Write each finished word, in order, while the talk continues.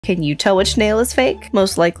Can you tell which nail is fake?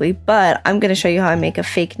 Most likely, but I'm going to show you how I make a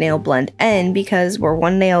fake nail blend in because we're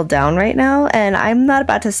one nail down right now and I'm not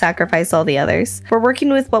about to sacrifice all the others. We're working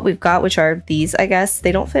with what we've got, which are these, I guess.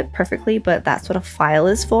 They don't fit perfectly, but that's what a file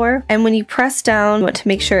is for. And when you press down, you want to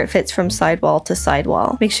make sure it fits from sidewall to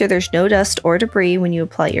sidewall. Make sure there's no dust or debris when you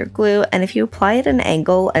apply your glue, and if you apply at an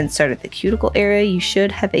angle and start at the cuticle area, you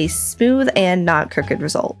should have a smooth and not crooked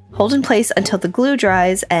result. Hold in place until the glue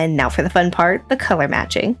dries, and now for the fun part, the color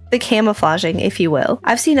matching. The camouflaging, if you will.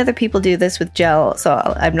 I've seen other people do this with gel,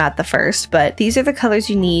 so I'm not the first, but these are the colors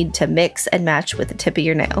you need to mix and match with the tip of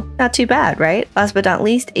your nail. Not too bad, right? Last but not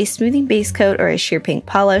least, a smoothing base coat or a sheer pink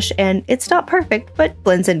polish, and it's not perfect, but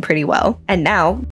blends in pretty well. And now,